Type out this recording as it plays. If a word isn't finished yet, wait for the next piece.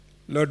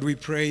Lord, we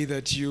pray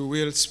that you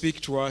will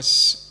speak to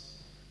us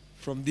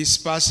from this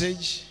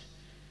passage,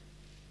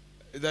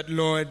 that,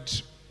 Lord,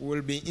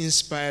 will be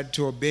inspired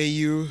to obey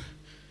you,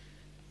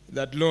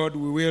 that, Lord,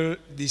 we will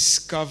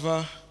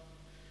discover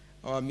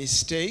our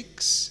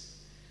mistakes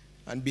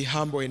and be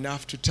humble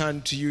enough to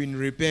turn to you in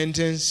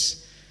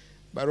repentance,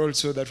 but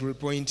also that will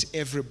point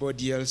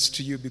everybody else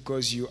to you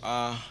because you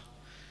are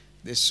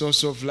the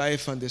source of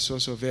life and the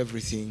source of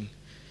everything.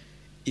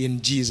 In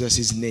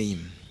Jesus'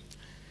 name.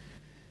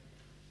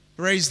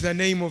 Praise the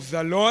name of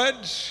the Lord.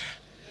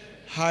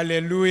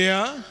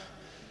 Hallelujah.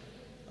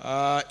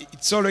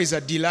 It's always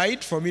a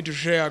delight for me to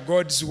share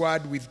God's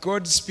word with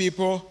God's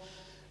people,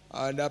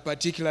 and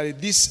particularly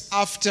this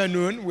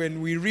afternoon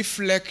when we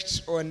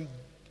reflect on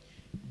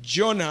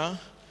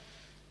Jonah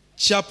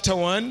chapter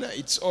 1.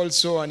 It's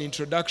also an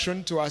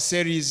introduction to our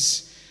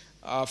series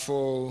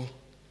for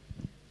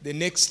the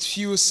next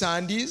few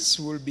Sundays.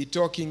 We'll be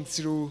talking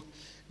through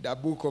the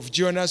book of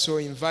Jonah, so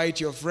invite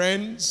your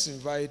friends,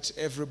 invite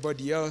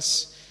everybody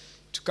else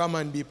to come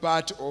and be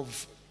part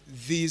of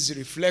these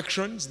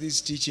reflections, these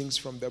teachings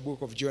from the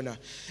book of Jonah.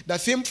 The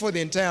theme for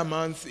the entire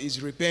month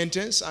is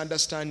repentance,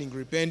 understanding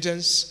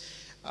repentance,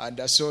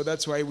 and so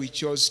that's why we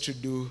chose to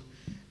do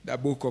the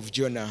book of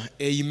Jonah.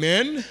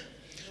 Amen.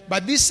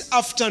 But this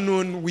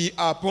afternoon we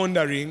are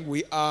pondering,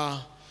 we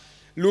are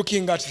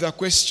looking at the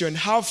question,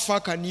 how far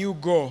can you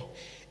go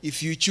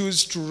if you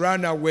choose to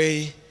run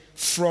away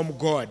from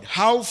God?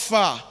 How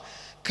far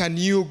can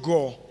you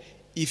go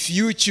if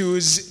you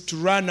choose to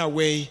run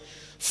away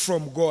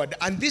from God?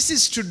 And this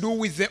is to do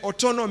with the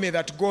autonomy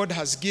that God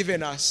has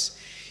given us.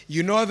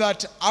 You know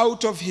that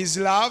out of his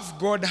love,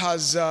 God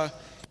has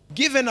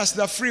given us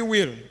the free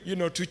will,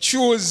 to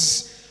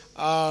choose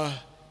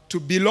to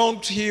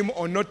belong to him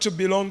or not to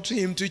belong to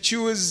him, to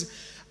choose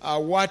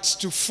what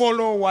to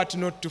follow, what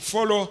not to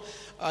follow.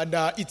 And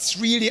it's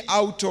really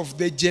out of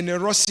the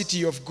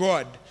generosity of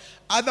God.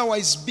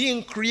 Otherwise,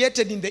 being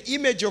created in the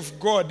image of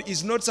God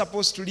is not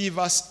supposed to leave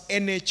us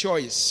any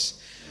choice.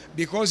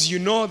 Because you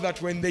know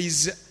that when there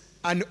is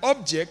an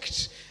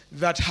object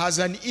that has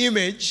an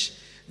image,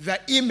 the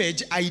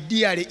image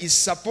ideally is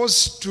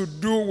supposed to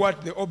do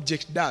what the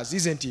object does,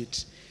 isn't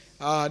it?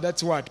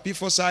 That's what? P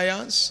for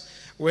science.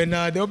 When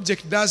the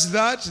object does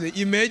that, the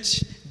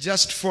image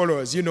just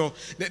follows.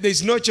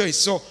 There's no choice.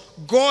 So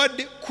God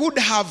could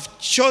have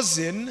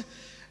chosen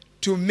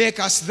to make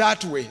us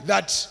that way,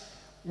 that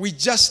we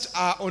just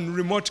are on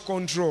remote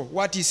control.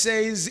 What he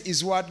says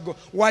is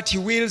what he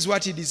wills,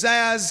 what he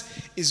desires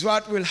is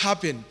what will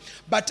happen.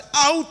 But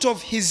out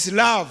of his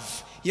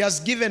love, he has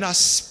given us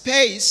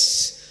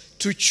space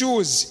to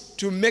choose,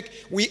 to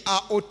make. We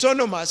are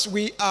autonomous.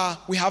 We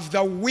have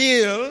the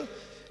will,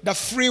 the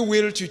free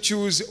will to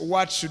choose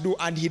what to do,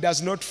 and he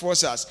does not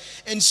force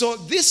us. And so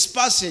this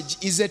passage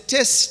is a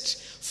test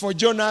for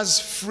Jonah's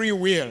free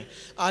will.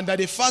 And that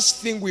the first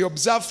thing we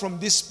observe from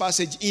this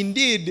passage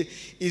indeed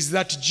is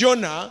that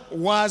Jonah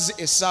was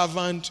a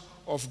servant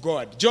of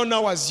God.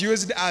 Jonah was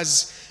used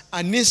as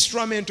an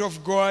instrument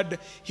of God.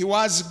 He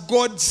was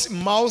God's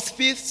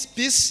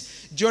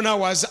mouthpiece. Jonah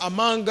was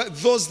among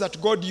those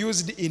that God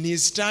used in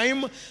his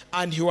time,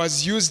 and he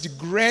was used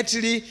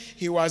greatly.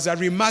 He was a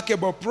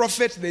remarkable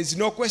prophet. There is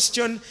no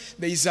question.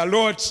 There is a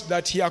lot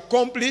that he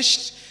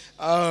accomplished.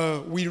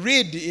 We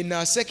read in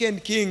 2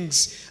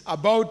 Kings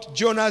about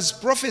Jonah's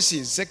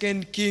prophecies.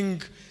 2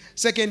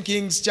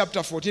 Kings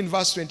chapter 14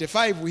 verse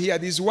 25, we hear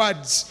these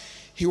words.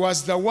 He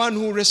was the one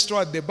who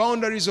restored the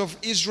boundaries of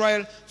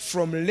Israel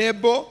from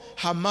Lebo,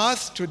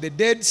 Hamath to the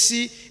Dead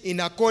Sea in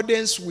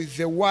accordance with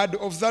the word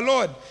of the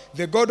Lord.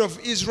 The God of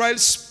Israel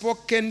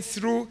spoken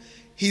through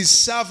his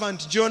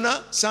servant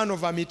Jonah, son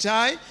of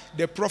Amittai,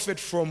 the prophet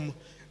from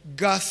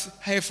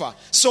Gath-Hepher.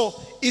 So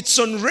it's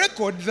on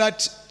record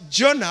that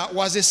Jonah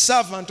was a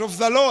servant of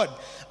the Lord,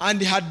 and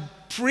he had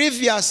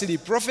previously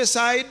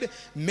prophesied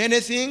many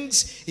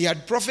things. He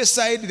had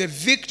prophesied the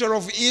victory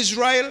of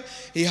Israel.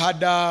 He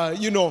had,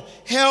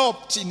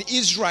 helped in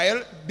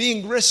Israel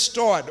being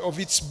restored of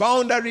its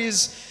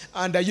boundaries,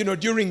 and,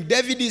 during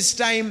David's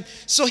time.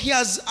 So he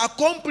has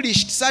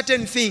accomplished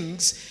certain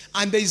things,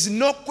 and there is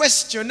no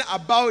question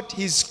about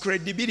his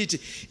credibility.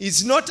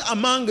 He's not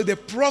among the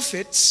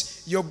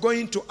prophets you're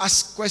going to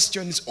ask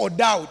questions or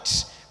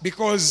doubt,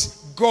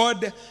 because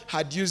God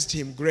had used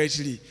him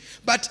greatly.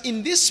 But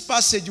in this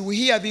passage, we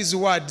hear these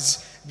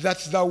words, that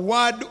the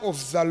word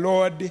of the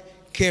Lord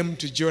came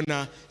to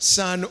Jonah,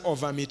 son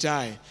of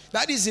Amittai.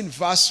 That is in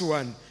verse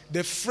 1.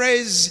 The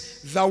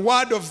phrase, the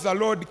word of the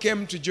Lord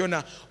came to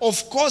Jonah.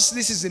 Of course,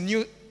 this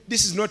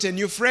is not a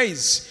new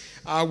phrase.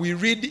 We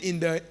read in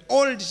the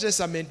Old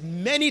Testament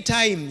many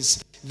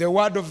times, the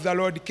word of the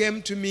Lord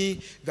came to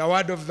me, the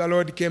word of the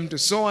Lord came to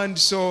so and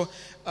so.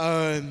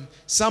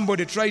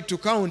 Somebody tried to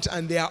count,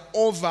 and there are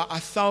over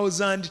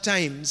 1,000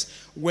 times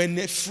when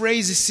a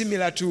phrase is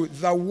similar to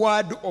the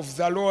word of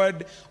the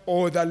Lord,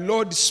 or the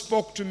Lord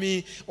spoke to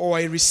me, or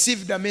I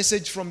received a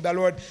message from the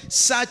Lord.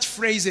 Such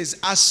phrases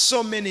are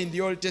so many in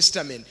the Old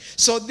Testament.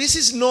 So this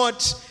is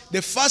not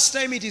the first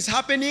time it is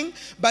happening,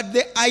 but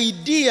the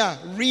idea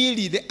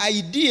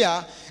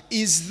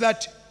is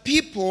that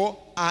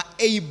people are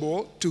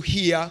able to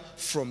hear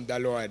from the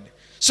Lord.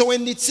 So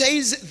when it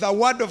says the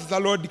word of the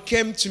Lord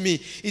came to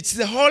me, it's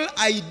the whole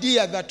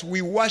idea that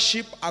we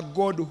worship a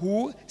God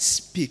who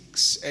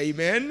speaks.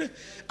 Amen?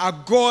 A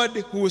God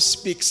who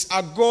speaks.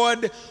 A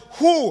God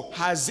who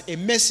has a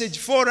message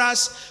for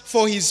us,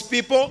 for his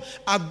people.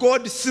 A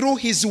God through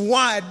his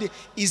word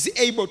is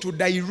able to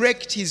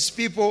direct his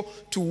people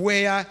to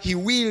where he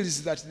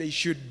wills that they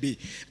should be.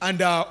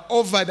 And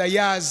over the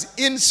years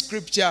in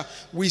scripture,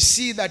 we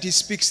see that he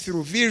speaks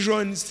through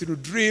visions, through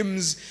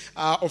dreams,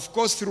 of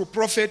course through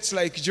prophets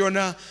like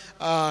Jonah.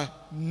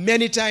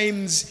 Many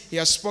times he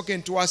has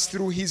spoken to us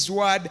through his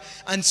word,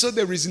 and so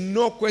there is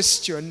no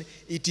question.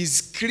 It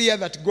is clear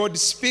that God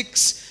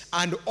speaks,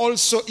 and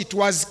also it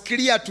was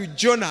clear to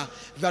Jonah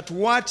that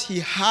what he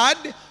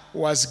had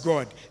was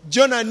God.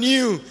 Jonah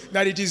knew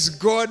that it is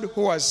God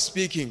who was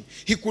speaking.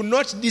 He could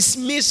not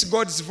dismiss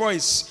God's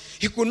voice.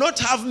 He could not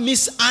have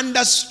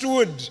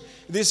misunderstood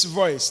this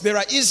voice.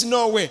 There is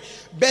no way,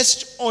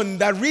 based on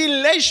the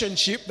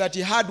relationship that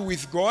he had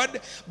with God,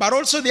 but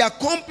also the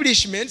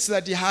accomplishments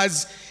that he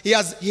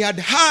had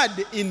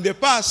had in the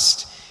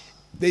past.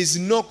 There is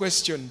no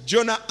question.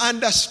 Jonah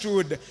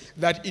understood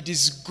that it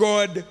is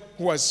God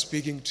who was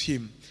speaking to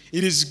him.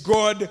 It is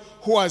God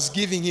who was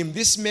giving him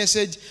this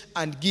message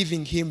and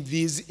giving him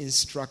these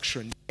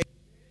instructions.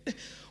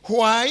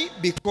 Why?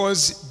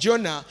 Because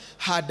Jonah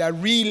had a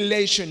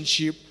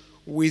relationship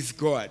with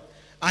God.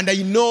 And I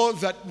know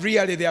that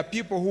really there are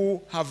people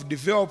who have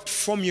developed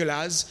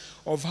formulas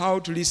of how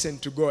to listen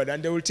to God.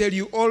 And they will tell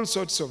you all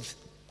sorts of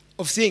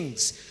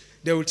things.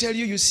 They will tell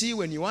you, you see,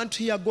 when you want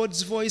to hear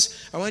God's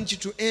voice, I want you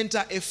to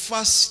enter a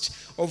fast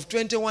of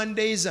 21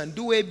 days and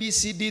do A, B,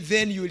 C, D,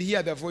 then you will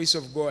hear the voice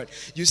of God.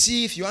 You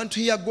see, if you want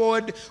to hear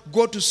God,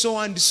 go to so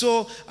and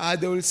so.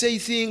 They will say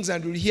things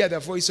and you will hear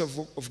the voice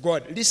of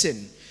God.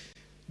 Listen,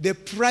 the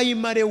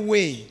primary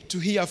way to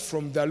hear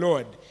from the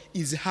Lord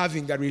is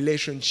having a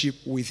relationship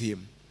with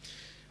him.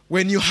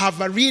 When you have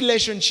a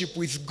relationship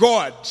with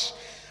God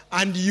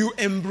and you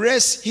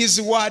embrace his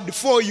word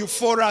for you,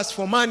 for us,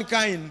 for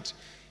mankind,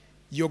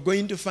 you're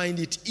going to find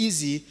it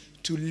easy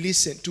to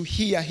listen, to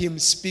hear him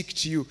speak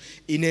to you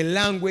in a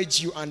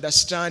language you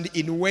understand,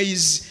 in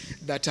ways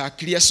that are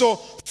clear. So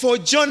for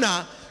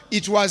Jonah,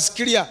 it was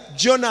clear.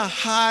 Jonah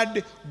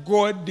heard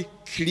God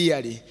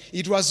clearly.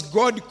 It was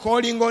God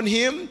calling on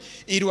him.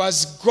 It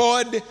was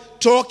God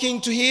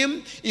talking to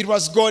him. It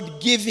was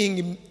God giving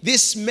him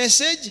this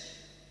message.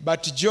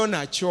 But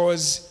Jonah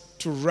chose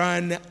to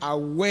run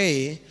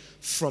away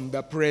from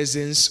the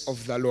presence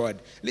of the Lord.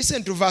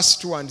 Listen to verse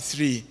 2 and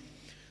 3.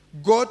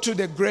 Go to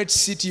the great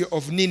city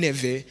of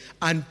Nineveh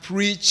and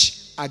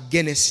preach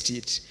against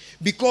it,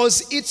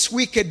 because its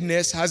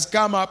wickedness has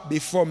come up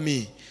before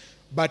me.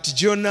 But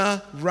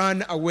Jonah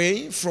ran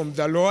away from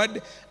the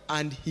Lord,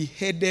 and he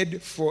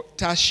headed for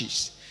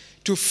Tarshish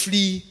to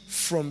flee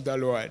from the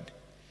Lord.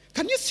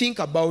 Can you think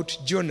about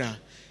Jonah?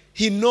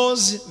 He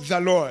knows the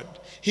Lord.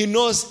 He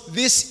knows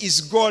this is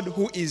God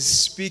who is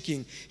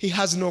speaking. He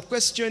has no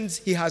questions.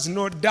 He has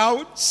no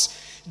doubts.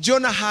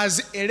 Jonah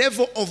has a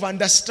level of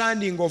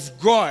understanding of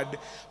God,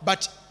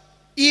 but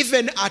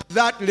even at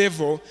that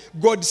level,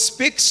 God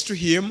speaks to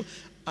him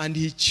and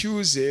he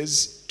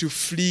chooses to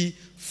flee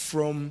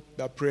from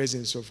the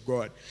presence of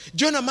God.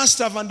 Jonah must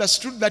have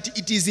understood that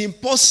it is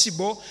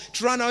impossible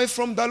to run away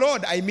from the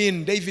Lord. I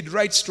mean, David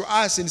writes to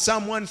us in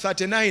Psalm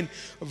 139,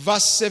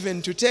 verse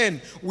 7 to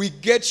 10. We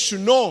get to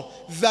know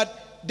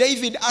that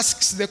David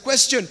asks the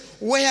question,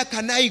 where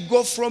can I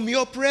go from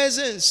your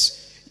presence?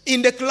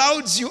 In the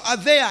clouds you are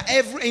there,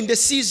 in the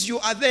seas you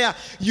are there,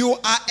 you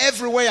are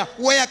everywhere.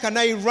 Where can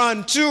I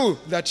run to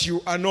that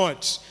you are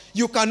not?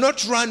 You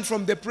cannot run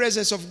from the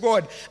presence of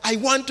God. I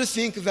want to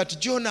think that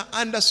Jonah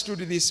understood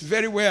this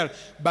very well,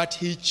 but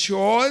he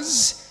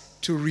chose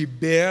to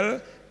rebel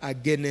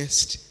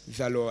against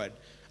the Lord.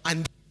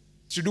 And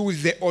to do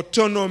with the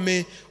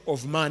autonomy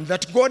of man,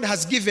 that God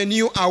has given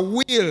you a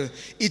will.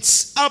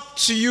 It's up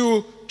to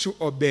you to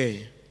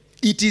obey.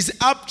 It is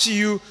up to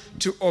you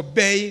to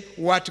obey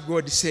what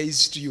God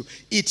says to you.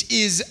 It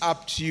is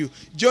up to you.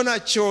 Jonah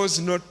chose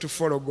not to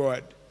follow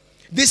God.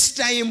 This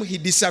time he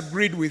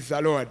disagreed with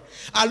the Lord.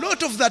 A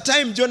lot of the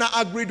time Jonah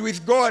agreed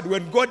with God.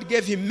 When God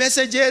gave him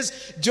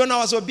messages, Jonah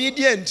was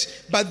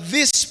obedient. But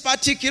this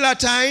particular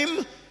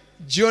time,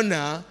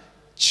 Jonah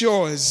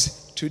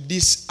chose to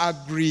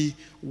disagree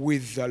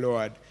with the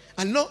Lord.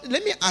 And now,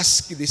 let me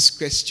ask this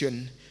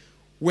question.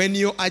 When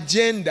your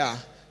agenda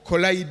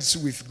collides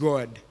with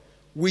God,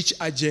 which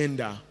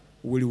agenda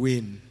will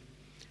win?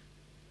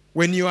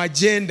 When your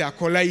agenda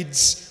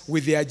collides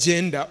with the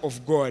agenda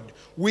of God,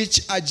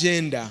 which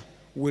agenda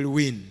will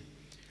win?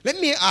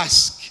 Let me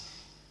ask,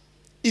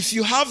 if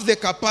you have the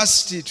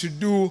capacity to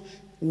do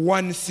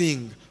one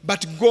thing,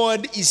 but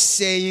God is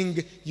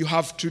saying you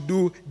have to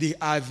do the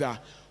other,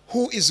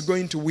 who is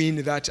going to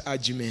win that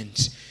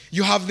argument?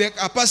 You have the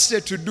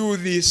capacity to do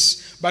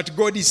this, but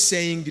God is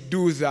saying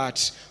do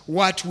that.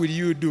 What will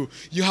you do?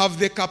 You have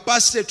the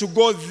capacity to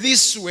go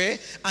this way,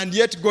 and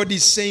yet God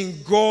is saying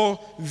go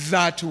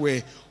that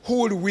way.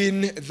 who will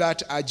win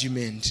that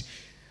argument?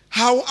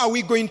 How are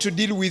we going to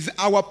deal with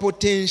our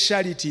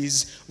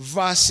potentialities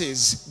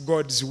versus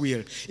God's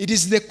will? It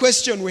is the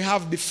question we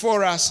have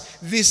before us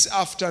this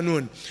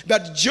afternoon.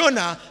 That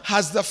Jonah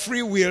has the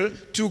free will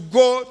to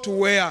go to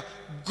where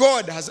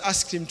God has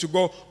asked him to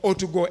go or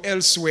to go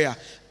elsewhere.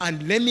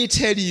 And let me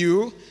tell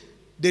you,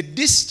 the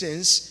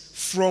distance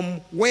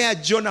from where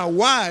Jonah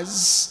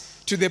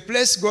was to the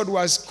place God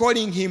was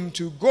calling him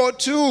to go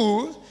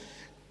to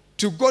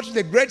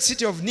the great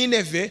city of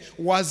Nineveh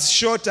was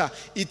shorter.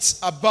 It's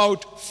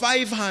about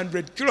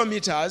 500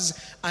 kilometers,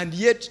 and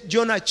yet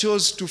Jonah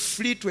chose to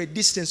flee to a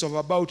distance of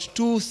about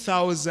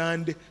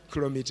 2,000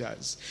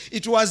 kilometers.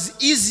 It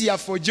was easier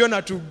for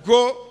Jonah to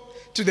go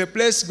to the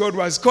place God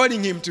was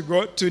calling him to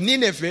go, to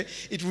Nineveh.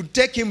 It would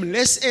take him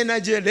less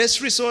energy,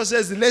 less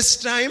resources, less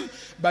time,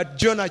 but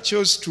Jonah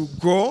chose to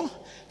go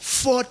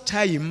 4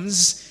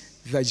 times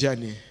the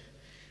journey.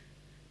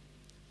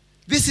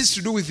 This is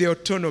to do with the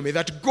autonomy,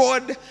 that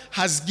God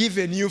has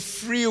given you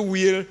free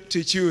will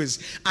to choose.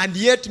 And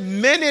yet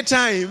many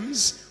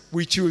times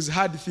we choose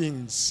hard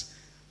things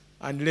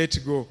and let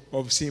go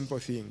of simple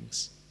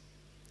things.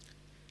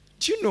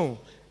 Do you know,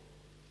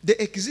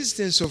 the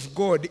existence of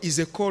God is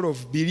a call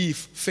of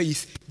belief,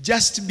 faith.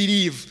 Just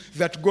believe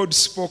that God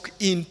spoke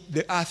in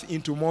the earth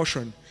into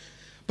motion.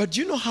 But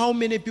do you know how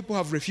many people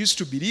have refused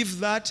to believe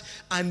that,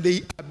 and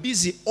they are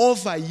busy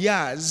over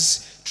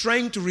years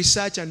trying to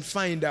research and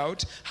find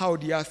out how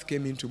the earth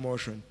came into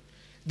motion?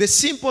 The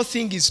simple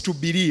thing is to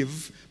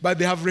believe, but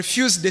they have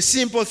refused the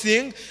simple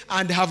thing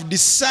and have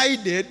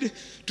decided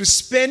to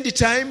spend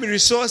time,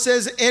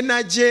 resources,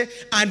 energy,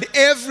 and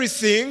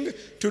everything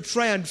to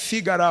try and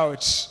figure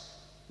out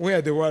where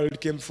the world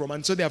came from.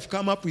 And so they have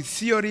come up with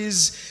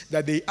theories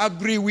that they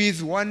agree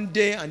with one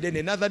day, and then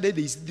another day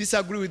they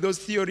disagree with those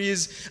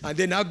theories, and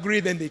then agree,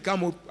 then they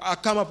come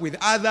up with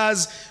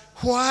others.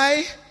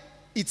 Why?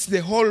 It's the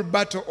whole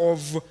battle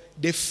of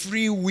the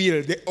free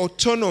will, the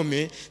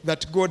autonomy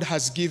that God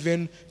has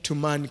given to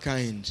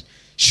mankind.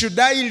 Should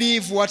I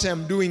leave what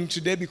I'm doing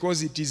today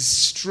because it is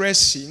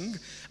stressing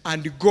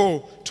and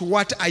go to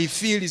what I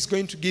feel is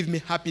going to give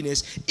me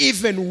happiness,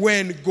 even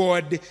when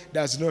God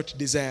does not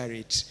desire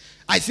it?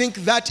 I think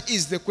that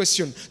is the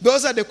question.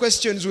 Those are the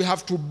questions we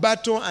have to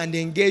battle and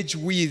engage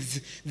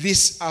with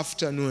this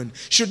afternoon.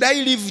 Should I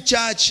leave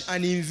church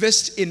and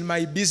invest in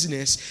my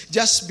business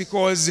just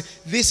because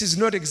this is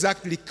not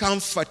exactly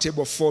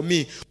comfortable for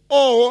me?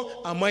 Or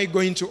am I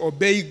going to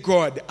obey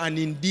God and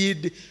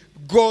indeed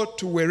go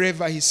to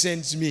wherever he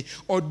sends me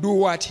or do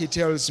what he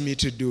tells me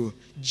to do?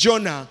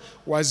 Jonah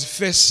was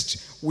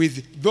faced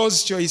with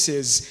those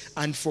choices,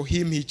 and for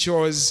him he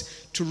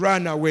chose to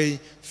run away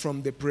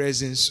from the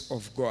presence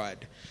of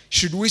God.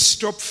 Should we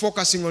stop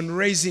focusing on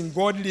raising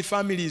godly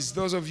families,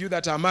 those of you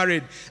that are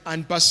married,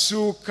 and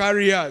pursue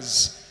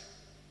careers?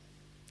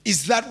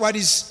 Is that what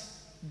is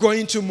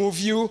going to move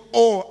you?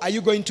 Or are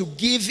you going to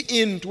give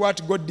in to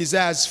what God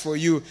desires for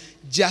you,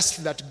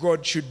 just that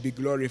God should be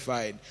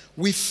glorified?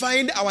 We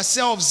find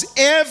ourselves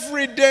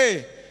every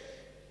day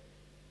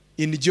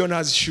in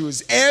Jonah's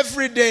shoes.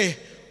 Every day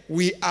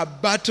we are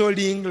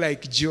battling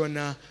like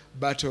Jonah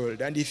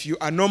battled. And if you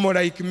are normal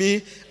like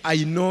me,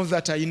 I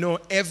know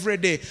every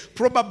day,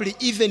 probably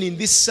even in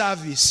this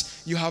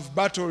service, you have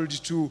battled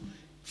to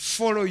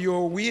follow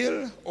your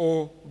will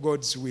or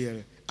God's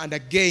will. And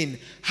again,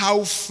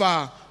 how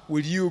far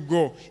will you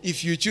go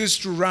if you choose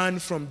to run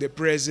from the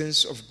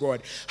presence of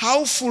God?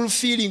 How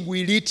fulfilling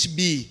will it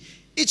be?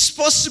 It's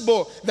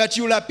possible that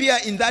you'll appear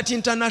in that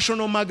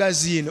international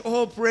magazine.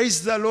 Oh,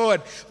 praise the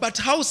Lord. But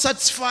how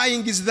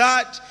satisfying is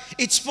that?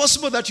 It's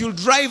possible that you'll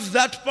drive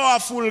that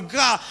powerful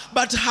car,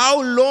 but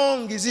how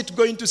long is it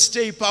going to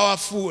stay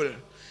powerful?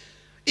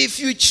 If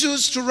you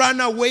choose to run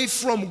away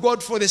from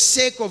God for the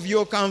sake of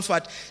your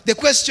comfort, the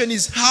question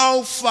is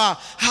how far,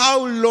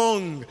 how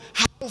long,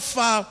 how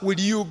far will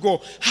you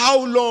go?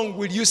 How long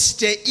will you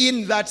stay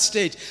in that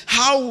state?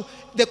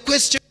 The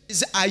question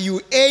is, are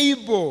you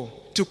able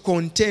to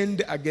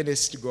contend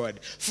against God?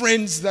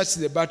 Friends, that's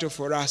the battle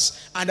for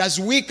us. And as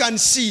we can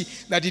see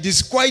that it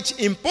is quite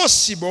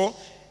impossible,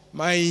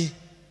 my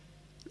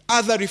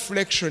other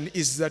reflection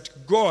is that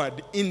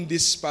God in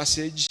this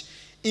passage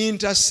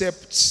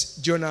intercepts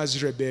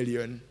Jonah's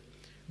rebellion.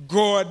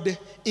 God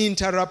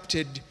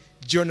interrupted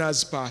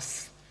Jonah's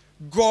path.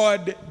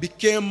 God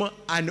became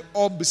an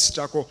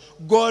obstacle.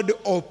 God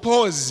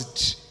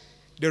opposed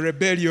the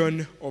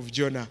rebellion of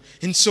Jonah.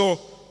 And so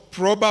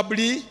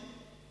probably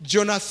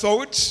Jonah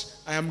thought,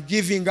 I am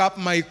giving up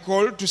my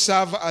call to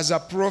serve as a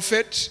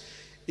prophet.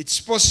 It's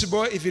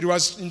possible, if it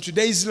was in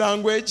today's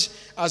language,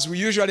 as we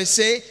usually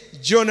say,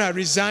 Jonah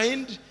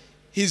resigned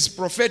his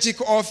prophetic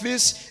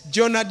office.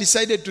 Jonah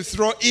decided to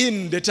throw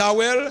in the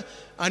towel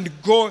and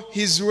go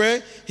his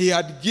way. He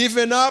had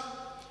given up.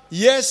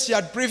 Yes, he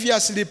had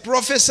previously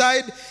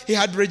prophesied. He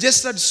had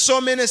registered so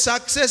many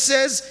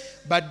successes,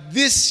 but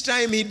this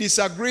time he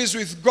disagrees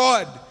with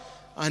God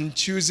and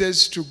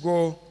chooses to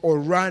go or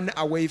run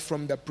away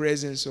from the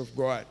presence of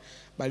God.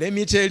 But let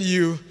me tell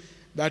you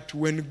that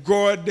when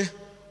God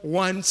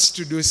wants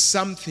to do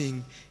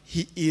something,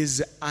 he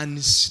is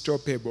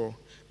unstoppable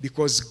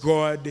because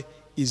God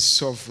is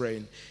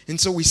sovereign. And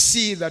so we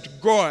see that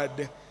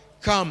God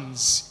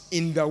comes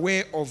in the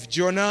way of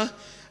Jonah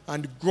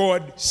and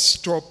God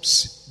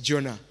stops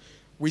Jonah.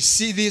 We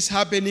see this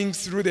happening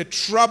through the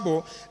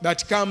trouble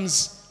that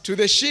comes to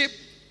the sheep.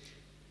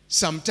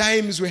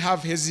 Sometimes we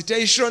have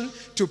hesitation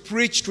to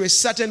preach to a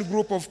certain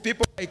group of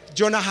people, like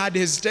Jonah had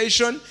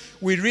hesitation.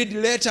 We read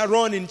later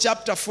on in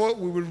chapter 4,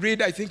 we will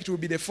read, I think it will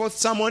be the fourth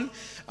sermon,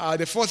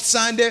 the fourth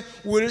Sunday,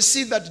 we will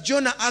see that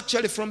Jonah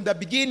actually from the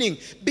beginning,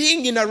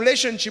 being in a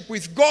relationship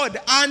with God,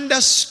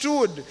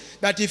 understood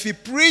that if he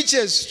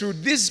preaches to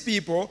these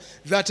people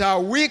that are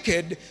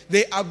wicked,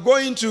 they are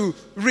going to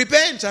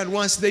repent. And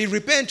once they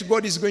repent,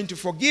 God is going to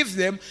forgive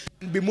them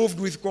and be moved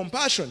with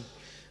compassion.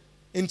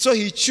 And so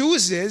he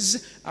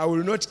chooses, I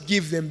will not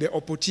give them the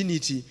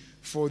opportunity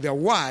for the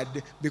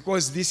word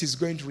because this is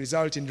going to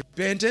result in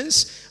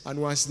repentance.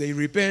 And once they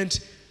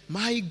repent,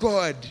 my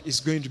God is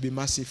going to be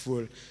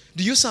merciful.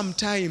 Do you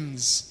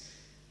sometimes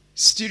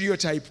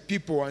stereotype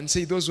people and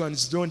say those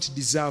ones don't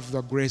deserve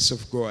the grace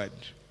of God?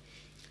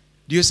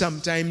 Do you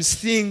sometimes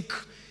think,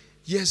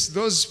 yes,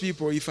 those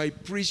people, if I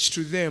preach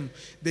to them,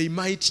 they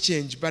might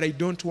change, but I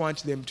don't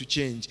want them to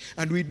change?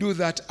 And we do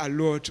that a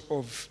lot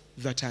of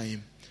the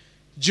time.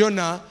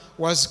 Jonah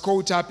was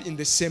caught up in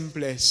the same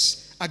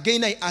place.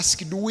 Again, I ask,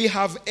 do we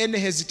have any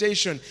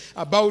hesitation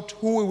about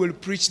who we will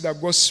preach the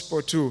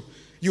gospel to?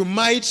 You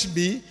might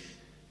be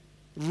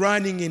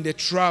running in the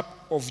trap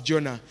of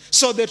Jonah.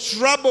 So the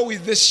trouble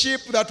with the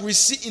sheep that we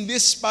see in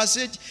this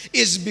passage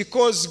is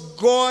because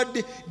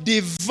God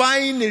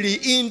divinely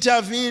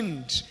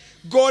intervened.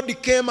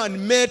 God came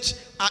and met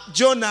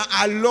Jonah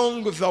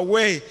along the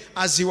way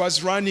as he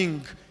was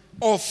running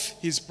off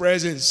his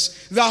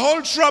presence. The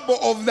whole trouble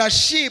of the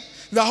sheep,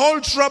 the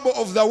whole trouble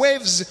of the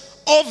waves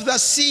of the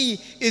sea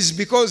is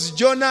because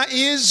Jonah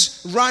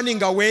is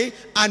running away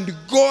and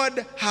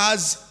God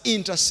has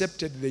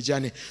intercepted the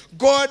journey.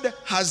 God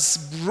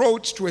has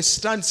brought to a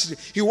standstill.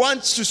 He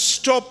wants to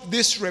stop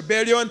this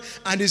rebellion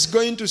and is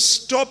going to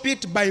stop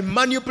it by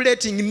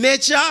manipulating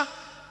nature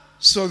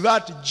so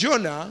that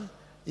Jonah,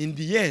 in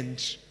the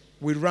end,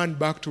 will run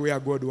back to where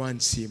God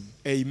wants him.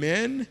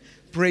 Amen.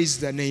 Praise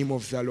the name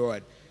of the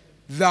Lord.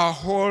 The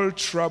whole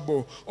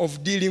trouble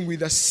of dealing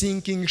with a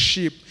sinking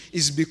ship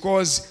is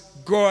because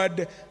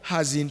God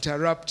has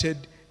interrupted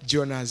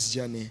Jonah's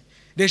journey.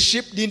 The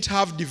ship didn't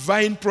have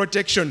divine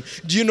protection.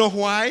 Do you know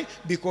why?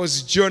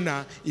 Because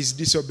Jonah is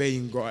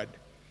disobeying God.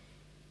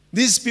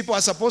 These people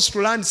are supposed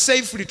to land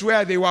safely to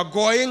where they were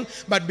going,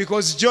 but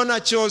because Jonah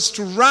chose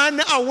to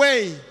run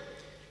away,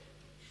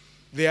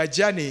 their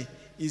journey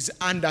is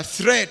under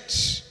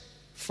threat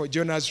for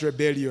Jonah's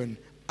rebellion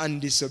and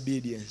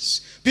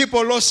disobedience.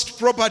 People lost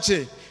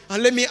property.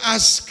 And let me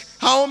ask,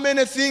 how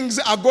many things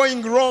are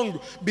going wrong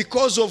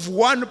because of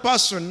one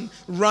person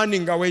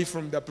running away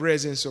from the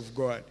presence of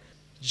God?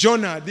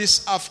 Jonah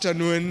this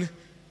afternoon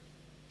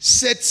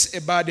sets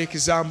a bad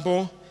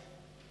example.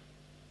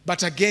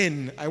 But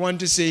again, I want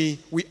to say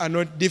we are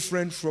not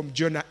different from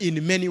Jonah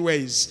in many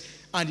ways.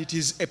 And it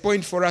is a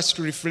point for us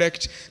to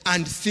reflect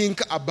and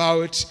think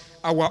about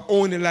our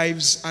own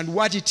lives and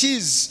what it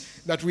is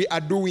that we are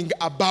doing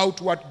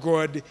about what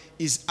God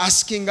is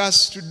asking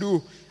us to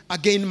do.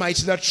 Again, might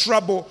the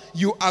trouble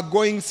you are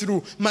going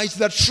through, might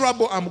the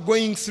trouble I'm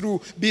going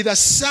through be the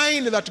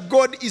sign that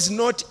God is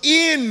not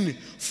in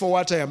for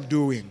what I am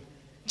doing.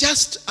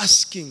 Just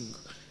asking,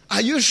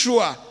 are you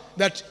sure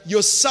that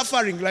your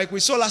suffering, like we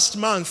saw last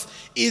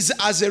month, is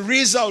as a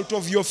result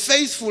of your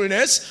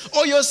faithfulness,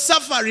 or your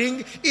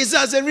suffering is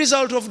as a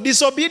result of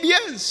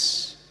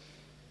disobedience?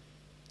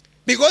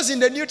 Because in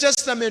the New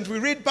Testament, we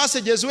read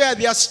passages where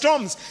there are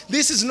storms.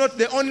 This is not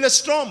the only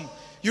storm.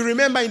 You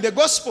remember in the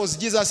Gospels,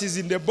 Jesus is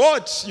in the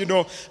boat,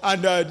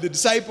 and the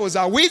disciples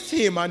are with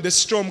him, and the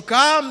storm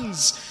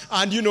comes,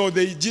 and,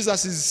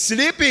 Jesus is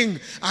sleeping,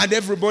 and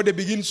everybody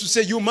begins to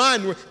say, you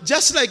man,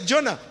 just like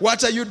Jonah,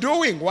 what are you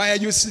doing? Why are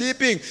you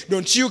sleeping?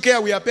 Don't you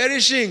care? We are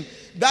perishing.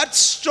 That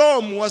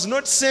storm was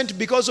not sent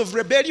because of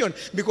rebellion,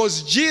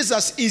 because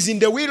Jesus is in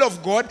the will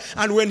of God,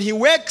 and when he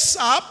wakes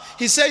up,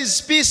 he says,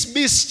 peace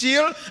be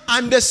still,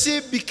 and the sea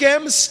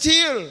became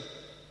still.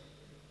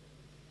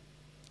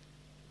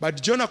 But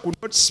Jonah could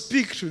not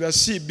speak to the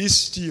sea, be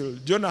still.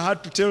 Jonah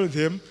had to tell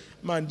them,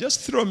 man,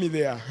 just throw me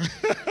there.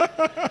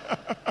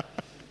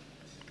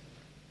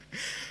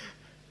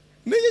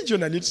 Maybe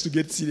Jonah needs to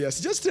get serious.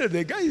 Just tell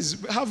the guys,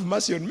 have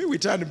mercy on me, we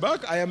turn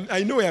back.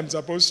 I know where I'm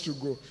supposed to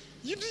go.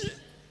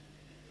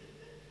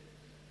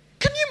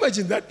 Can you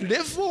imagine that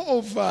level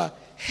of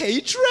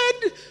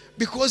hatred?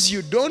 Because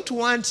you don't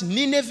want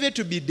Nineveh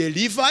to be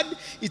delivered.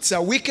 It's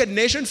a wicked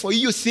nation. For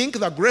you think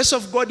the grace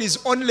of God is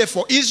only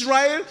for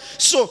Israel.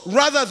 So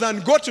rather than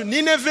go to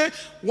Nineveh,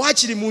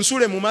 wachiri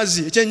munsule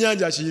mumazi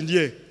ekyenyanja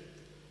kindye.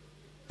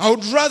 I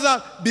would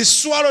rather be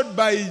swallowed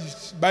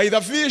by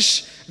the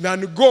fish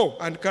than go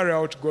and carry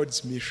out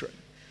God's mission.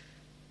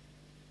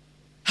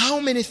 How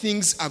many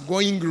things are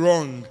going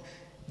wrong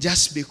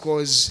just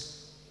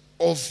because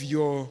of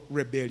your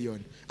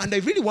rebellion? And I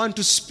really want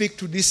to speak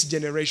to this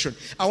generation.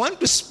 I want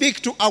to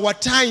speak to our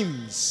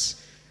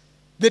times.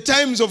 The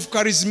times of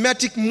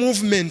charismatic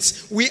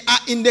movements. We are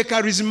in the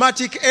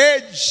charismatic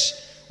age.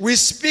 We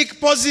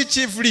speak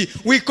positively.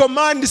 We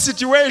command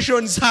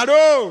situations.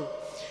 Hello.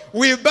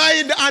 We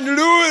bind and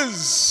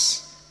loose.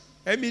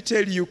 Let me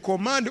tell you,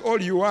 command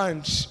all you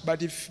want.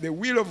 But if the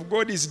will of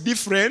God is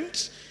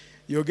different,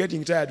 you're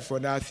getting tired for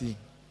nothing.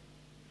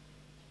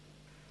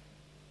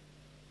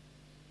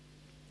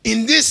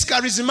 In this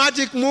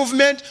charismatic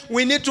movement,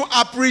 we need to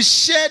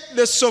appreciate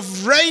the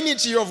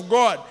sovereignty of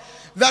God.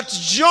 That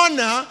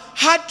Jonah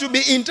had to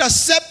be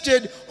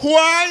intercepted.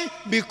 Why?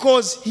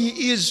 Because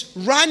he is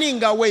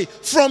running away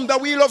from the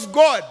will of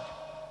God.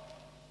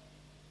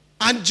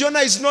 And Jonah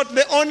is not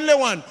the only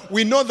one.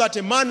 We know that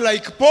a man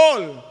like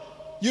Paul,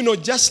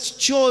 just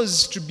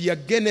chose to be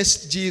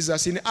against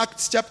Jesus. In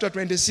Acts chapter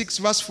 26,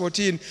 verse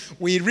 14,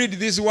 we read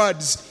these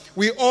words.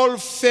 We all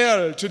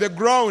fell to the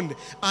ground,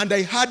 and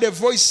I heard a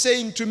voice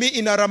saying to me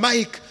in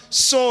Aramaic,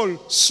 Saul,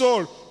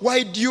 Saul,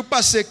 why do you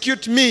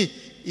persecute me?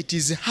 It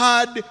is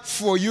hard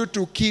for you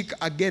to kick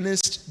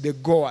against the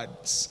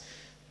gods.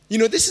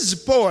 This is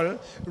Paul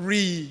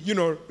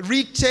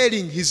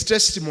retelling his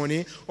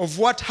testimony of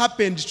what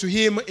happened to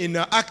him in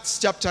Acts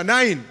chapter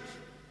 9.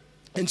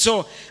 And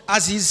so,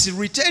 as he's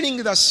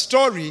retelling the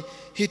story,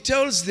 he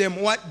tells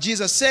them what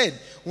Jesus said.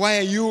 Why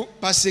are you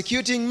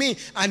persecuting me?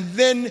 And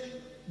then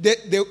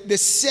the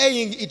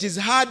saying, it is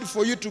hard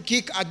for you to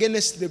kick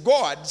against the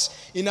gods,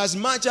 in as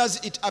much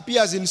as it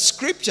appears in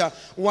Scripture,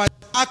 was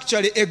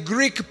actually a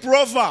Greek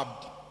proverb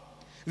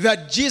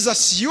that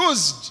Jesus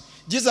used.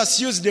 Jesus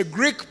used the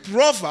Greek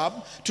proverb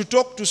to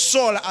talk to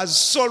Saul as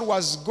Saul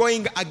was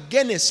going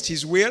against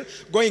his will,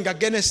 going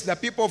against the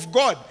people of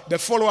God, the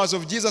followers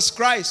of Jesus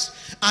Christ.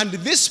 And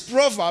this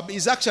proverb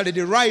is actually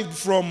derived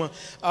from,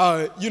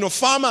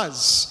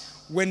 farmers.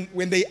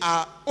 When they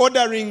are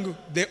ordering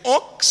the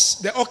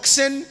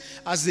oxen,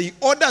 as they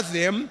order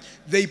them,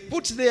 they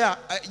put there,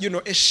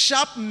 a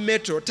sharp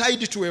metal tied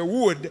to a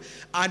wood,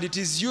 and it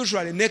is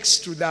usually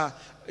next to the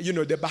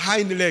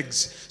behind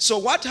legs. So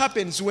what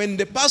happens when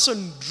the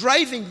person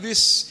driving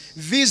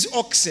these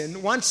oxen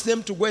wants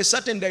them to go a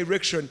certain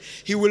direction,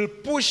 he will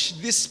push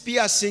this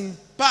piercing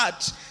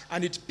part,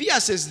 and it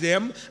pierces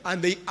them,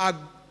 and they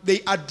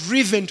are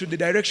driven to the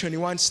direction he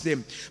wants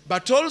them.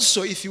 But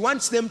also, if he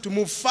wants them to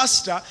move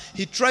faster,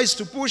 he tries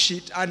to push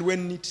it, and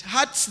when it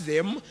hurts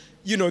them,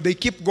 they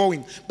keep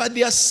going. But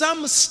there are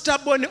some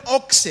stubborn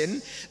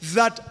oxen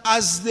that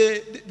as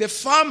the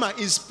farmer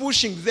is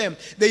pushing them,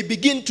 they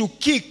begin to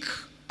kick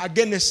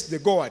against the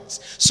gods.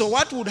 So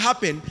what would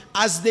happen,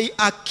 as they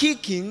are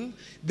kicking,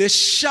 the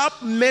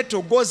sharp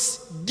metal goes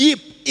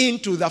deep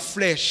into the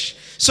flesh.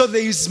 So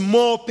there is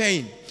more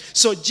pain.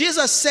 So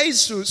Jesus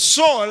says to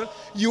Saul,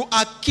 you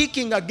are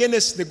kicking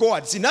against the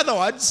gods. In other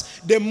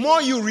words, the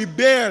more you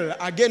rebel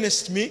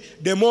against me,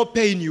 the more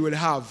pain you will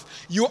have.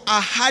 You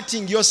are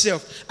hurting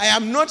yourself. I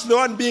am not the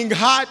one being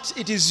hurt.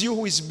 It is you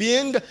who is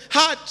being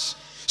hurt.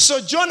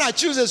 So Jonah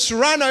chooses to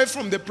run away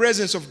from the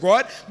presence of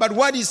God. But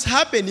what is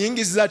happening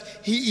is that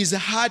he is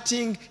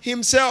hurting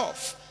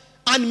himself.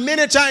 And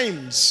many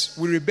times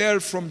we rebel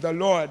from the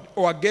Lord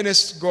or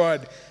against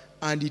God,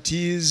 and it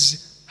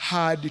is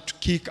hard to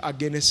kick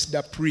against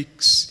the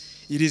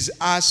pricks. It is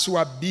us who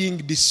are being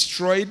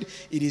destroyed.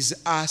 It is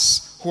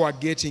us who are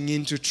getting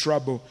into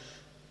trouble.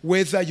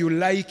 Whether you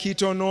like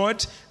it or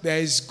not, there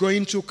is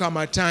going to come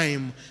a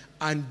time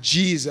and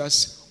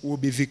Jesus will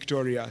be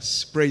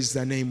victorious. Praise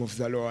the name of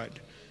the Lord.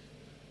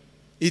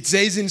 It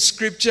says in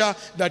Scripture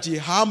that he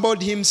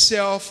humbled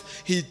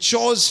himself, he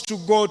chose to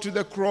go to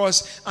the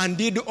cross and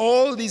did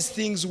all these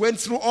things, went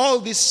through all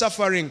this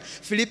suffering.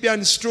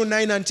 Philippians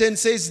 2:9-10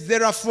 says,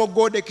 therefore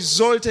God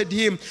exalted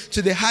him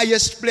to the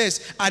highest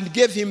place and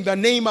gave him the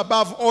name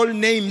above all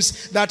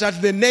names, that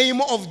at the name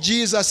of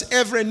Jesus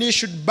every knee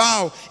should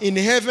bow in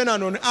heaven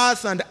and on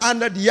earth and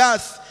under the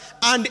earth,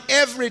 and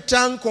every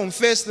tongue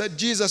confess that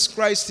Jesus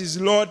Christ is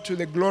Lord, to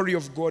the glory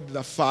of God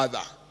the Father.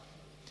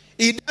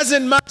 It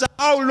doesn't matter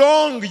how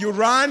long you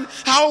run,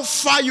 how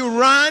far you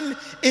run,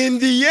 in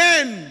the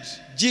end,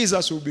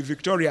 Jesus will be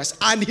victorious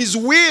and his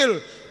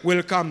will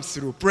come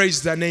through.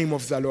 Praise the name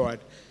of the Lord.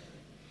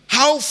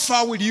 How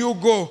far will you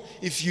go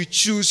if you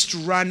choose to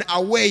run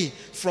away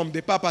from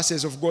the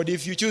purposes of God,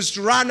 if you choose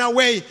to run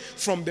away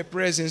from the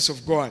presence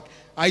of God?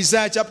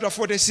 Isaiah chapter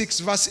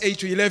 46, verse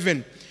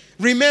 8-11.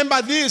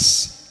 Remember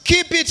this,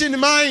 keep it in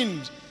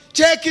mind,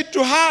 take it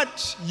to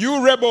heart,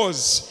 you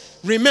rebels.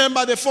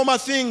 Remember the former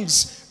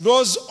things,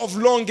 those of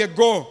long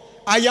ago.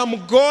 I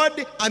am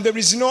God and there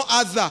is no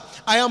other.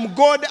 I am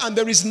God and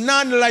there is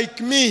none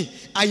like me.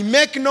 I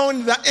make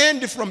known the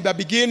end from the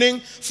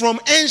beginning,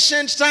 from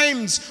ancient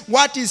times,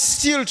 what is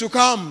still to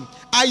come.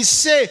 I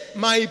say,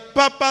 my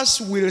purpose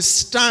will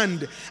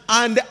stand,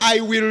 and I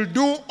will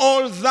do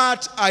all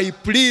that I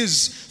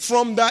please.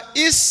 From the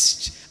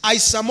east I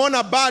summon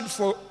a bird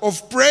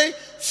of prey,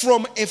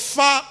 from a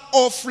far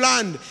off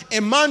land,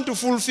 a man to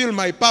fulfill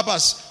my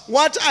purpose.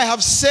 What I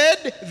have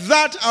said,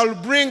 that I'll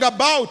bring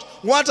about.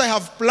 What I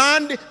have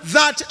planned,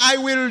 that I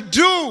will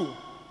do.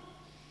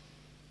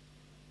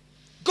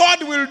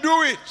 God will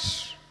do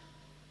it.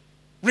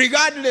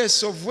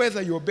 Regardless of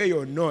whether you obey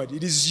or not,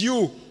 it is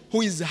you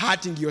who is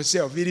hurting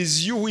yourself. It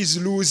is you who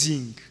is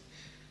losing.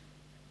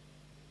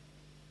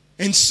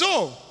 And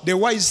so, the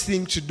wise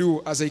thing to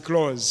do as I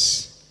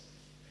close,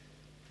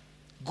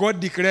 God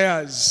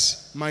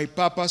declares, my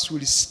purpose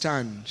will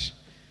stand.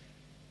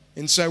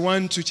 And so I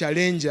want to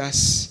challenge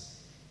us,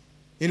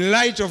 in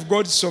light of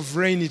God's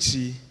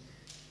sovereignty,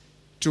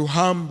 to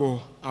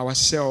humble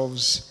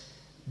ourselves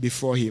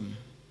before Him.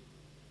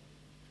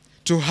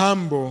 To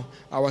humble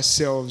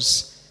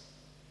ourselves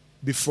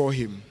before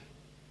Him.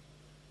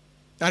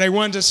 And I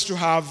want us to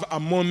have a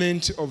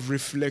moment of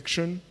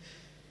reflection,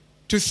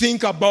 to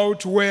think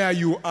about where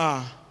you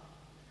are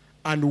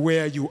and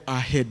where you are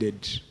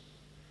headed.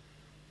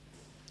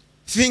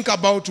 Think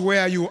about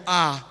where you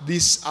are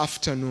this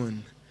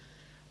afternoon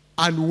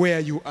and where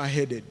you are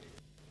headed.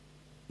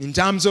 In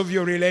terms of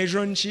your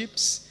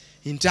relationships,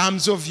 in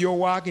terms of your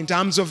work, in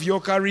terms of your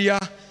career,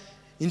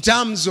 in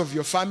terms of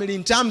your family,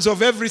 in terms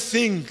of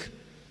everything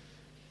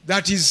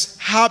that is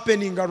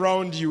happening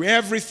around you,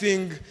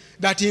 everything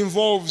that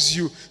involves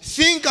you.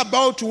 Think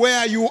about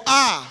where you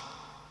are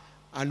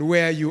and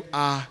where you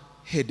are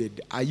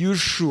headed. Are you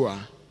sure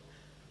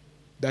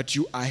that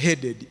you are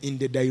headed in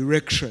the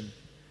direction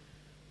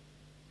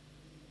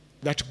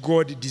that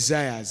God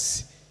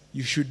desires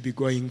you should be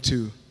going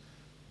to?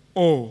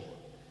 Or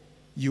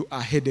you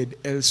are headed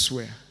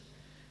elsewhere?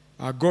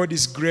 Our God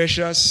is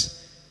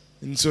gracious,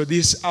 and so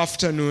this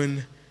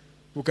afternoon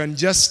we can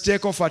just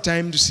take off our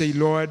time to say,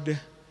 Lord,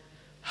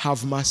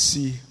 have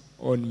mercy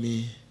on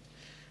me.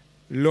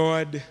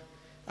 Lord,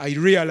 I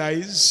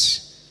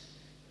realize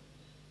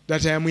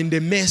that I am in the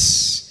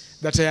mess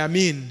that I am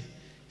in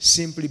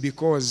simply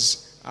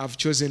because I've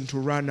chosen to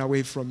run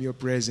away from your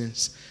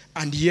presence.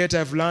 And yet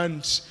I've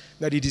learned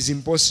that it is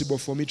impossible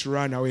for me to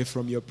run away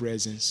from your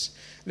presence.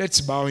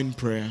 Let's bow in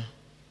prayer.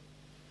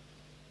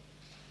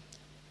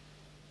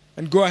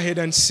 And go ahead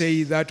and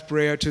say that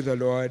prayer to the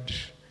Lord.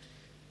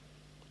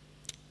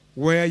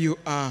 Where you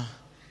are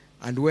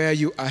and where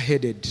you are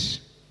headed,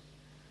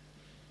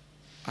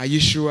 are you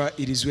sure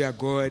it is where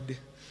God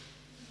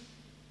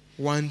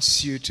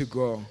wants you to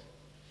go?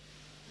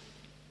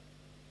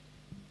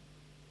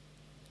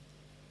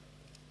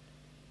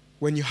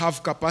 When you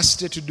have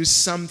capacity to do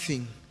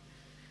something,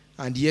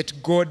 and yet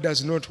God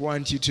does not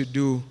want you to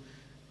do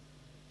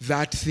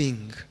that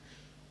thing,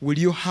 will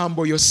you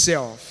humble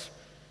yourself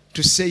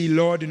to say,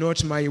 Lord,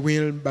 not my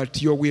will,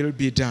 but your will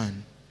be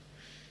done?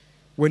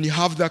 When you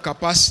have the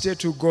capacity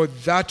to go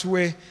that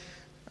way,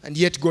 and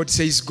yet God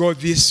says, go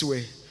this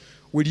way,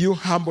 will you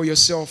humble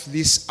yourself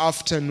this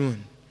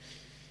afternoon?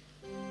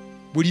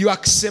 Will you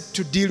accept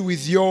to deal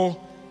with your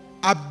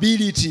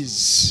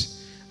abilities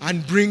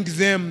and bring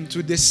them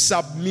to the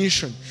submit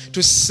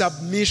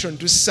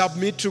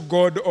to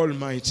God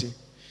Almighty?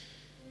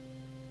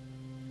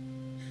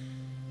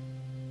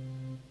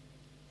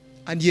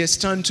 And yes,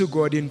 turn to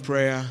God in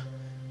prayer.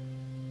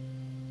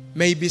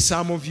 Maybe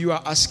some of you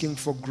are asking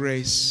for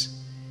grace.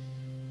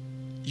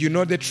 You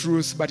know the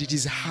truth, but it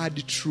is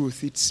hard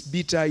truth. It's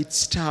bitter,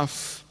 it's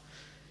tough.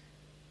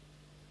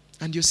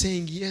 And you're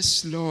saying,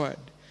 yes, Lord,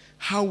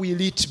 how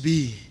will it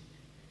be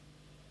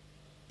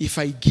if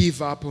I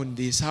give up on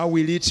this? How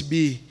will it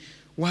be?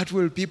 What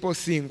will people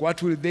think?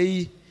 What will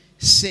they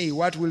say?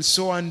 What will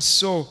so and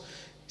so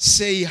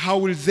say? How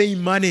will they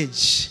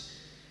manage?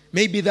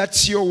 Maybe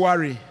that's your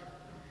worry.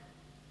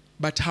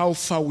 But how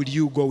far will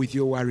you go with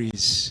your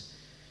worries?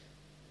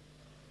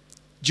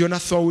 Jonah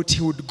thought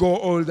he would go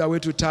all the way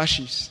to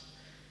Tarshish,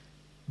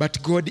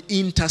 but God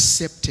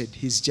intercepted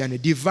his journey,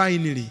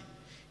 divinely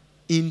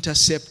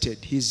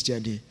intercepted his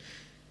journey.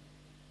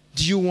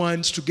 Do you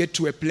want to get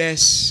to a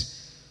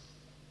place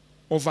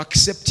of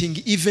accepting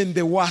even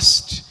the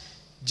worst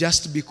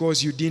just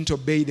because you didn't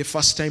obey the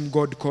first time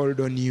God called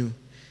on you?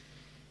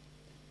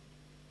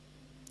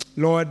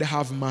 Lord,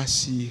 have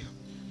mercy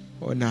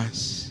on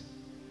us.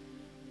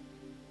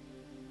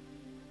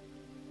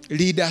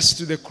 Lead us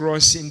to the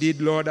cross,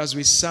 indeed, Lord, as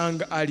we sang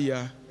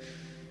earlier.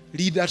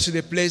 Lead us to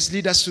the place,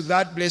 lead us to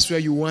that place where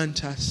you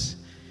want us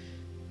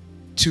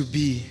to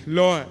be.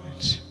 Lord,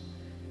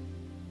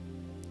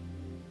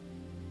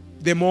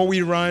 the more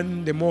we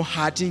run, the more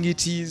hurting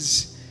it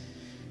is.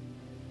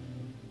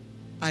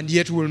 And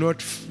yet we will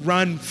not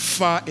run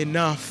far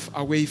enough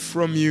away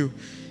from you.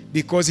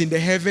 Because in the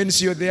heavens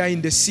you're there,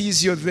 in the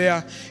seas you're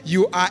there,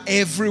 you are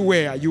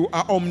everywhere, you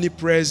are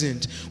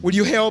omnipresent. Will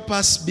you help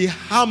us be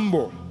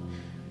humble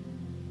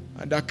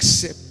and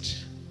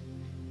accept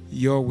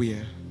your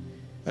will?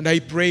 And I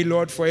pray,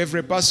 Lord, for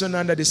every person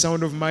under the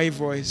sound of my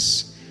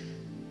voice,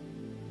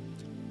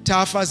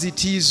 tough as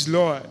it is,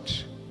 Lord,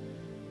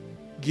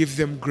 give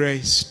them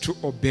grace to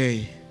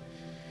obey.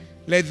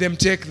 Let them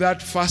take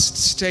that first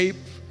step,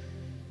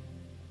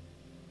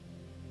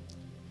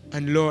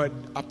 and Lord,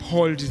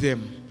 uphold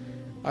them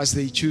as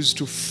they choose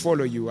to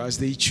follow you, as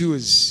they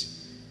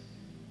choose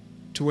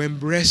to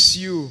embrace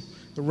you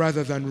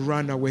rather than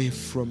run away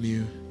from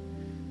you.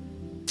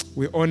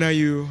 We honor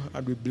you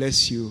and we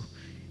bless you.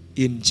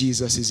 In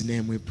Jesus'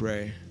 name we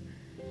pray.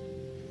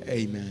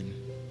 Amen.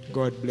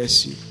 God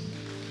bless you.